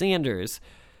Bernie Sanders,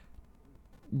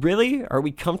 really? Are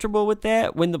we comfortable with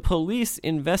that? When the police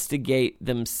investigate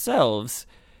themselves,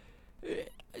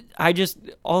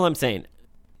 all I'm saying,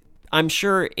 I'm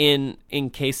sure in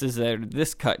cases that are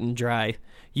this cut and dry,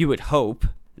 you would hope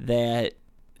that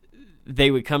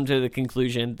they would come to the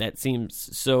conclusion that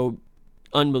seems so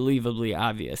unbelievably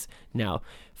obvious. Now,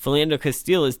 Philando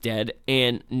Castile is dead,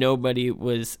 and nobody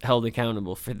was held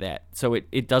accountable for that. So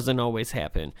it doesn't always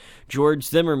happen. George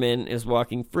Zimmerman is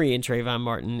walking free, and Trayvon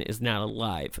Martin is not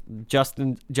alive.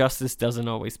 Justice doesn't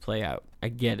always play out. I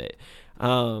get it.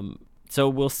 So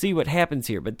we'll see what happens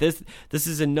here. But this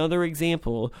is another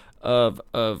example of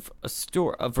a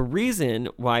reason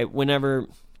why whenever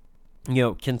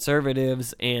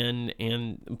conservatives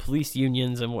and police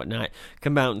unions and whatnot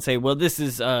come out and say, well, this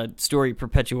is a story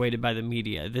perpetuated by the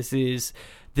media. This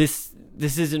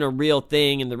isn't a real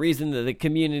thing, and the reason that the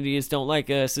communities don't like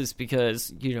us is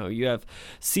because, you have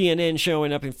CNN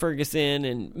showing up in Ferguson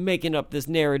and making up this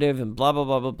narrative and blah, blah,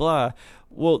 blah, blah, blah.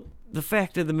 Well, the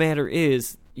fact of the matter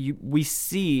is, we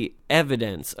see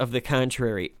evidence of the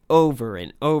contrary over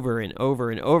and over and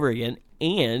over and over again,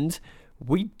 and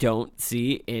we don't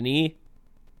see any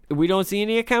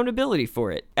accountability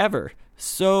for it ever.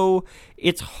 So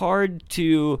it's hard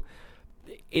to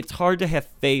have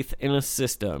faith in a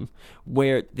system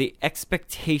where the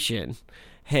expectation,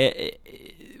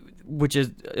 which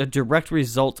is a direct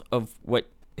result of what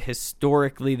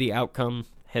historically the outcome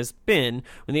has been,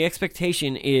 when the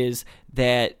expectation is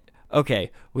that,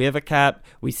 okay, we have a cop,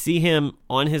 we see him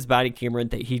on his body camera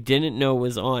that he didn't know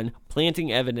was on,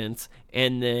 planting evidence,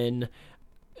 and then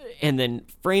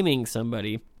framing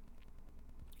somebody,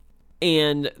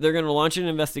 and they're going to launch an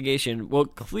investigation. Well,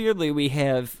 clearly we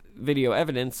have video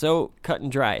evidence, so cut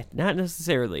and dry. Not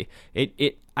necessarily.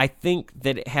 I think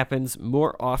that it happens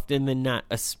more often than not,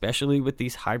 especially with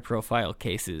these high-profile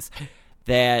cases,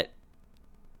 that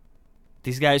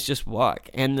these guys just walk.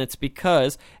 And that's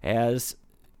because, as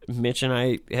Mitch and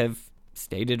I have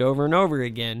stated over and over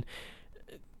again,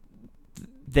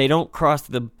 they don't cross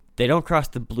the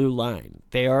blue line.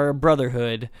 They are a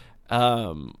brotherhood.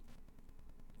 So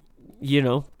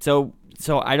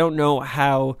I don't know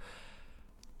how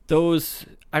those,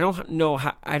 I don't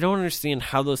understand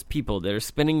how those people that are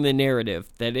spinning the narrative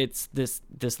that it's this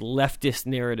leftist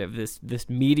narrative, this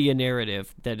media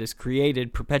narrative that has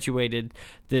perpetuated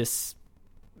this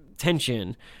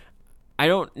tension. I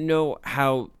don't know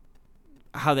how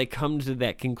they come to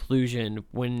that conclusion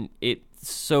when it's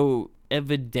so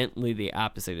evidently the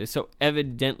opposite. It's so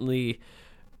evidently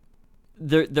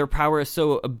their power is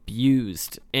so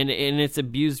abused, and it's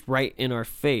abused right in our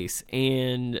face.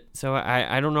 And so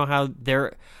I don't know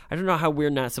how we're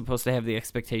not supposed to have the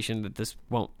expectation that this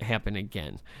won't happen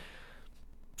again.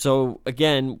 So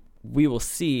again, we will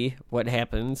see what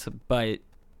happens, but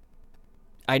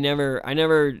I never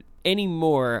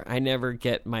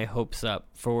get my hopes up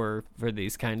for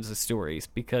these kinds of stories,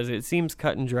 because it seems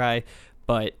cut and dry,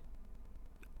 but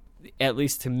at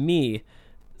least to me,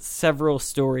 several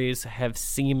stories have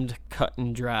seemed cut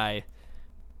and dry,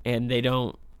 and they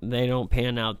don't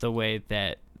pan out the way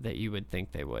that you would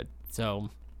think they would. So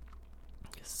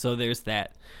there's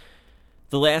that.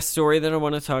 The last story that I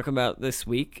want to talk about this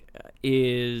week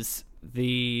is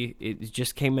it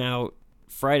just came out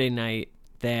Friday night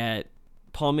that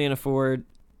Paul Manafort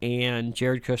and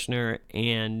Jared Kushner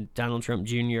and Donald Trump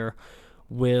Jr.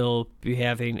 will be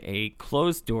having a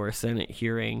closed-door Senate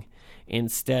hearing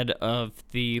instead of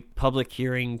the public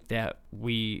hearing that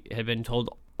we had been told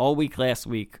all week last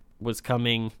week was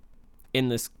coming in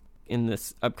this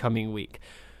upcoming week.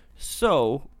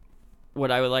 So,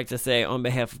 what I would like to say on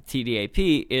behalf of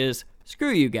TDAP is,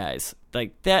 screw you guys.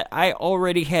 Like, that I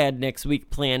already had next week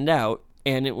planned out,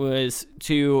 and it was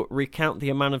to recount the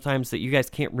amount of times that you guys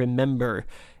can't remember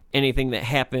anything that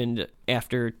happened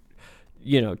after,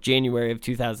 January of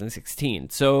 2016.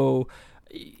 So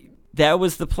that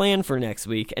was the plan for next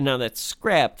week, and now that's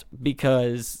scrapped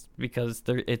because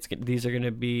these are going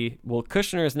to be, well,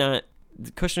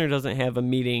 Kushner doesn't have a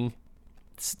meeting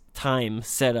time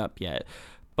set up yet,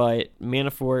 but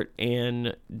Manafort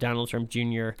and Donald Trump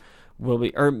Jr. will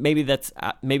be, or maybe that's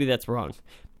wrong.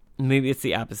 maybe it's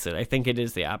the opposite. I think it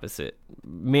is the opposite.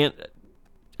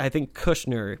 I think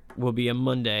Kushner will be a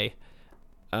Monday,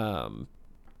 a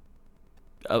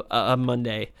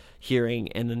Monday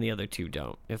hearing, and then the other two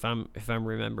don't. If I'm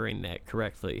remembering that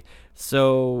correctly.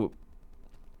 So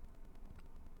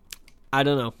I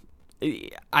don't know.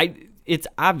 It's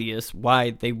obvious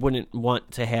why they wouldn't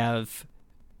want to have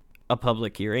a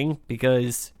public hearing,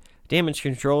 because damage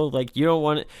control, like, you don't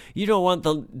want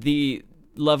the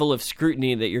level of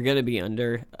scrutiny that you're going to be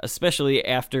under, especially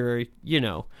after,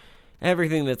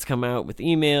 everything that's come out with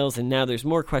emails, and now there's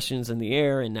more questions in the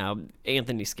air, and now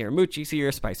Anthony Scaramucci's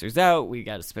here, Spicer's out, we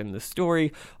got to spin the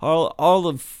story, all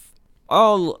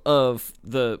of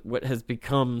the what has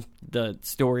become the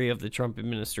story of the Trump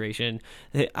administration.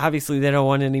 Obviously, they don't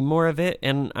want any more of it,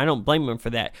 and I don't blame them for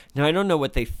that. Now, I don't know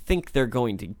what they think they're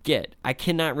going to get. I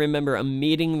cannot remember a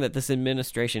meeting that this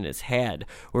administration has had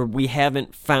where we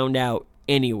haven't found out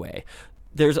anyway.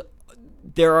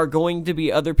 There are going to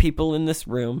be other people in this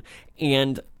room,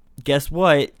 and guess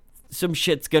what? Some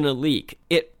shit's gonna leak.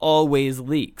 It always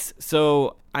leaks.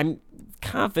 So I'm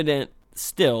confident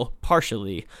still,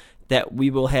 partially, that we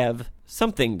will have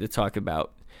something to talk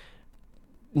about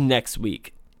next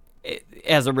week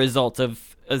as a result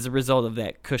of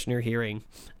that Kushner hearing.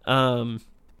 I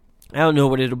don't know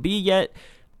what it'll be yet.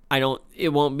 It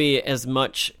won't be as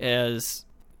much as,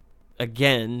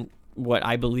 again, what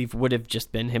I believe would have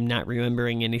just been him not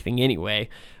remembering anything anyway.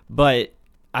 But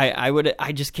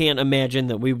I just can't imagine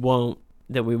that we won't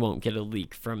get a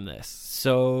leak from this.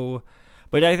 So,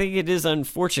 but I think it is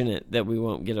unfortunate that we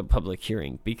won't get a public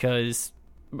hearing, because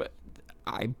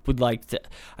I would like to.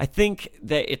 I think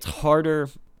that it's harder.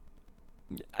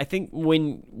 I think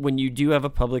when you do have a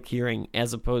public hearing,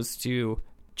 as opposed to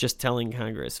just telling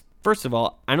Congress. First of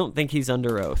all, I don't think he's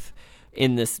under oath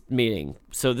in this meeting.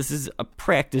 So this is a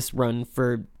practice run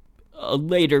for a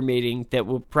later meeting that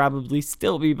will probably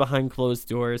still be behind closed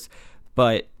doors,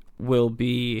 but will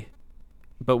be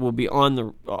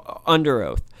under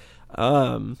oath.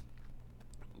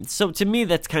 So to me,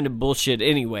 that's kind of bullshit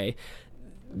anyway,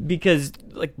 because,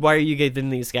 like, why are you giving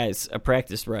these guys a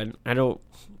practice run? I don't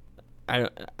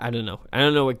know. I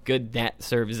don't know what good that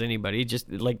serves anybody.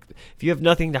 Just, like, if you have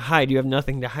nothing to hide, you have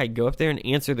nothing to hide. Go up there and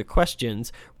answer the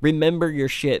questions. Remember your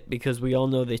shit, because we all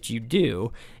know that you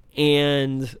do.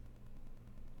 And,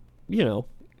 go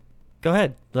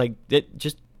ahead. Like,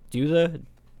 just do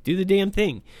the damn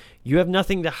thing. You have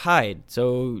nothing to hide.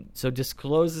 So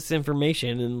disclose this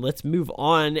information, and let's move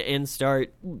on and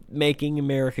start making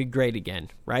America great again,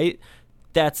 right?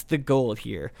 That's the goal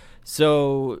here.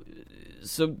 So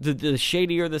the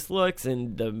shadier this looks,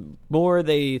 and the more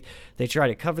they try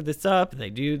to cover this up, and they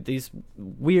do these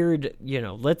weird,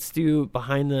 let's do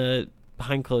behind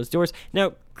closed doors.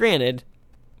 Now, granted,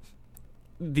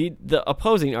 the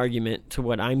opposing argument to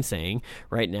what I'm saying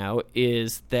right now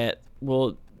is that,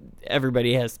 well,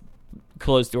 everybody has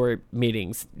closed door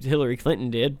meetings. Hillary Clinton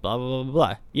did, blah, blah, blah,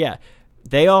 blah. Yeah.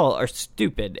 They all are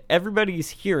stupid. Everybody's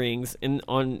hearings in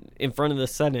front of the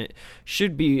Senate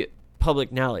should be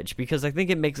public knowledge, because I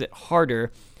think it makes it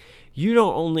harder. You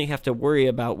don't only have to worry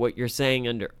about what you're saying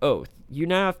under oath. You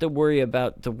now have to worry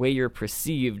about the way you're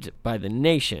perceived by the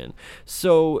nation.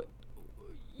 So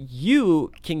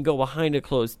you can go behind a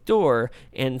closed door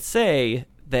and say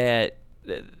that,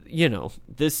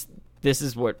 this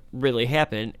is what really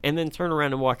happened, and then turn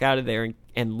around and walk out of there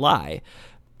and lie,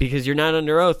 because you're not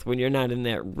under oath when you're not in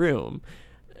that room.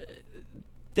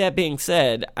 That being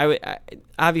said, I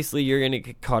obviously you're going to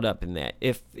get caught up in that.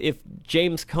 If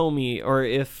James Comey, or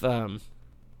if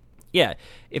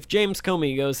James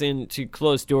Comey goes into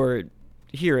closed door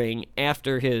hearing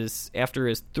after his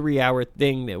 3-hour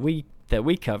thing that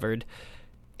we covered,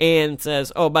 and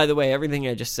says, oh, by the way, everything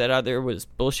I just said out there was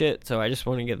bullshit, so I just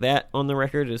want to get that on the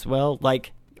record as well.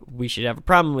 Like, we should have a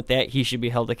problem with that. He should be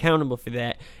held accountable for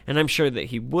that, and I'm sure that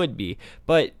he would be.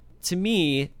 But to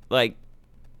me, like,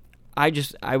 I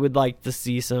would like to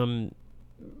see some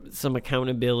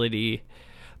accountability.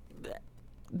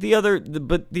 The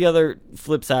other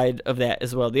flip side of that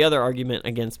as well, the other argument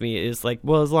against me is, like,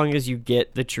 well, as long as you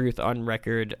get the truth on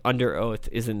record under oath,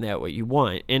 isn't that what you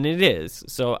want? And it is.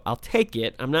 So I'll take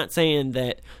it. I'm not saying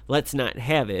that let's not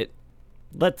have it.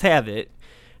 Let's have it.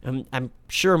 I'm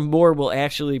sure more will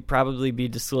actually probably be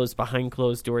disclosed behind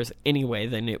closed doors anyway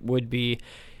than it would be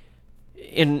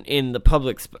in the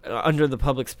public under the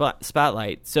public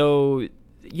spotlight. So,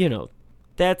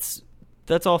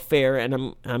 that's all fair,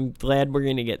 and I'm glad we're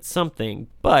going to get something,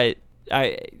 but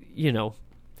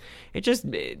it just,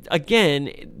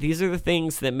 again, these are the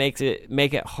things that make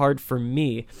it hard for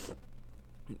me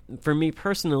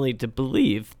personally to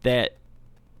believe that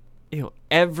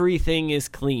everything is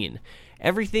clean.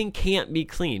 Everything can't be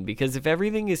clean, because if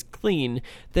everything is clean,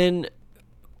 then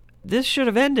this should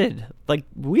have ended. Like,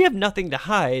 we have nothing to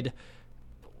hide.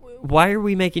 Why are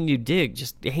we making you dig?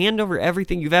 Just hand over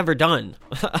everything you've ever done.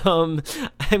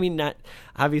 I mean, not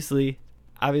obviously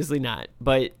not,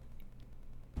 but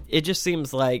it just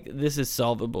seems like this is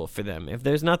solvable for them. If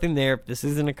there's nothing there, if this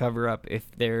isn't a cover up, if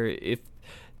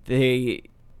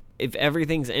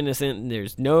everything's innocent and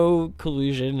there's no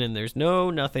collusion and there's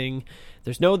no nothing,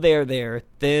 there's no there,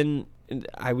 then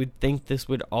I would think this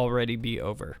would already be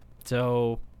over.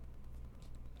 So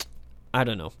I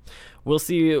don't know. We'll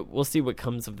see what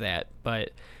comes of that.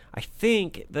 But I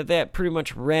think that pretty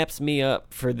much wraps me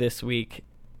up for this week.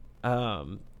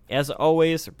 As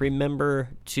always, remember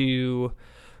to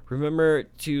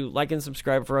like and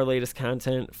subscribe for our latest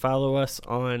content. Follow us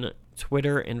on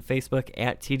Twitter and Facebook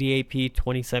at TDAP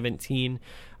 2017.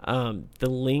 The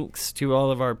links to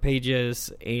all of our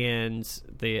pages and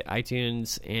the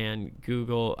iTunes and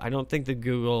Google. I don't think the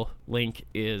Google link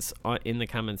is in the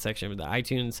comments section, but the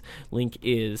iTunes link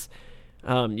is.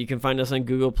 You can find us on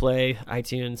Google Play,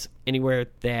 iTunes, anywhere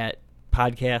that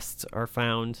podcasts are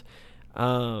found.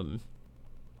 And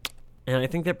I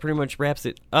think that pretty much wraps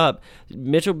it up.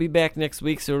 Mitch will be back next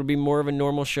week, so it'll be more of a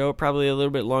normal show, probably a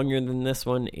little bit longer than this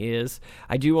one is.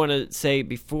 I do want to say,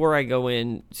 before I go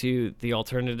into the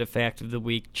alternative fact of the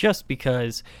week, just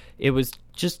because it was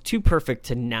just too perfect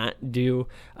to not do,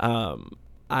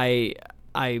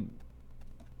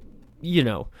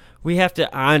 we have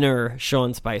to honor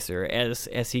Sean Spicer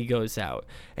as he goes out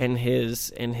and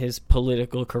his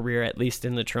political career, at least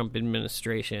in the Trump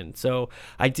administration. So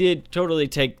I did totally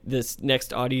take this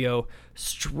next audio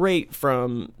straight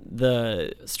from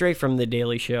the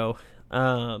Daily Show.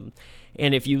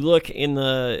 And if you look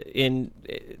in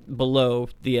below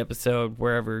the episode,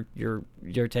 wherever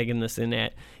you're taking this in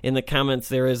the comments,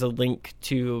 there is a link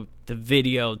to the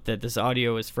video that this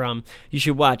audio is from. You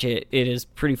should watch it. It is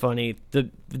pretty funny. The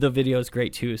video is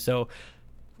great too. So,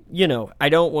 I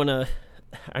don't want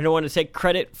to take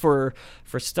credit for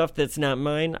stuff that's not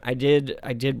mine. I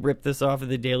did rip this off of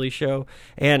the Daily Show,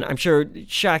 and I'm sure,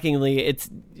 shockingly,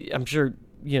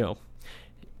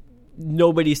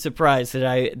 nobody's surprised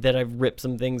that I've ripped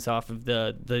some things off of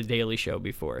the Daily Show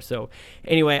before. So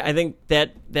anyway, I think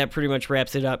that pretty much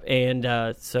wraps it up.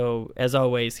 And so, as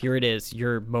always, here it is,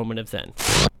 your moment of Zen.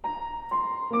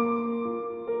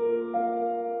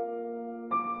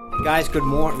 Guys, good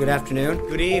morning, good afternoon,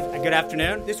 good evening, good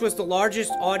afternoon. This was the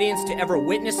largest audience to ever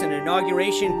witness an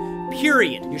inauguration,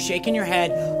 period. You're shaking your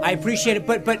head. I appreciate it,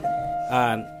 but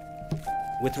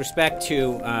with respect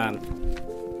to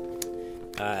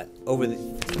hold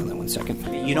on 1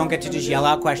 second. You don't get to just yell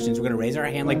out questions. We're going to raise our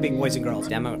hand like big boys and girls.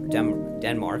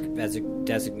 Denmark as a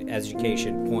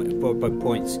education points.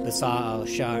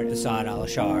 Bashar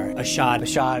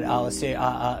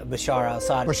al-Assad.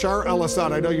 Bashar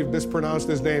al-Assad. I know you've mispronounced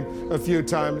his name a few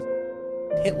times.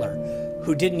 Hitler,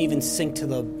 who didn't even sink to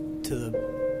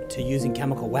using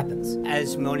chemical weapons.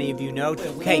 As many of you know.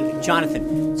 Okay,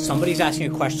 Jonathan, somebody's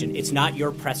asking a question. It's not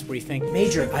your press briefing.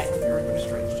 Major,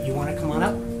 you want to come on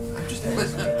up? I'm just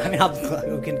listening. I mean,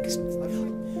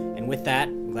 and with that,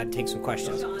 I'm glad to take some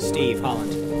questions. Steve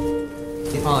Holland.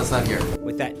 Steve Holland's not here.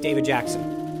 With that, David Jackson.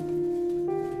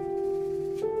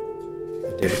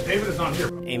 David is not here.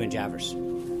 Eamon Javers.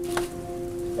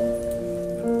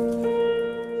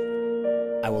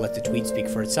 I will let the tweet speak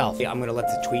for itself. I'm going to let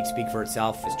the tweet speak for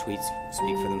itself. His tweets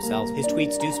speak for themselves. His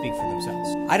tweets do speak for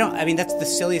themselves. That's the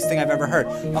silliest thing I've ever heard.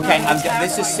 Okay,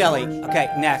 this is silly. Okay,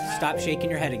 next. Stop shaking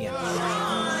your head again.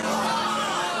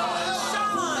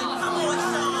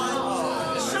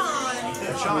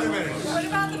 Sean, what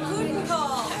about the Putin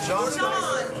call? Sean,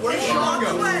 where's Sean go?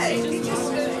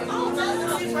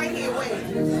 He's right here,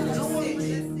 wait.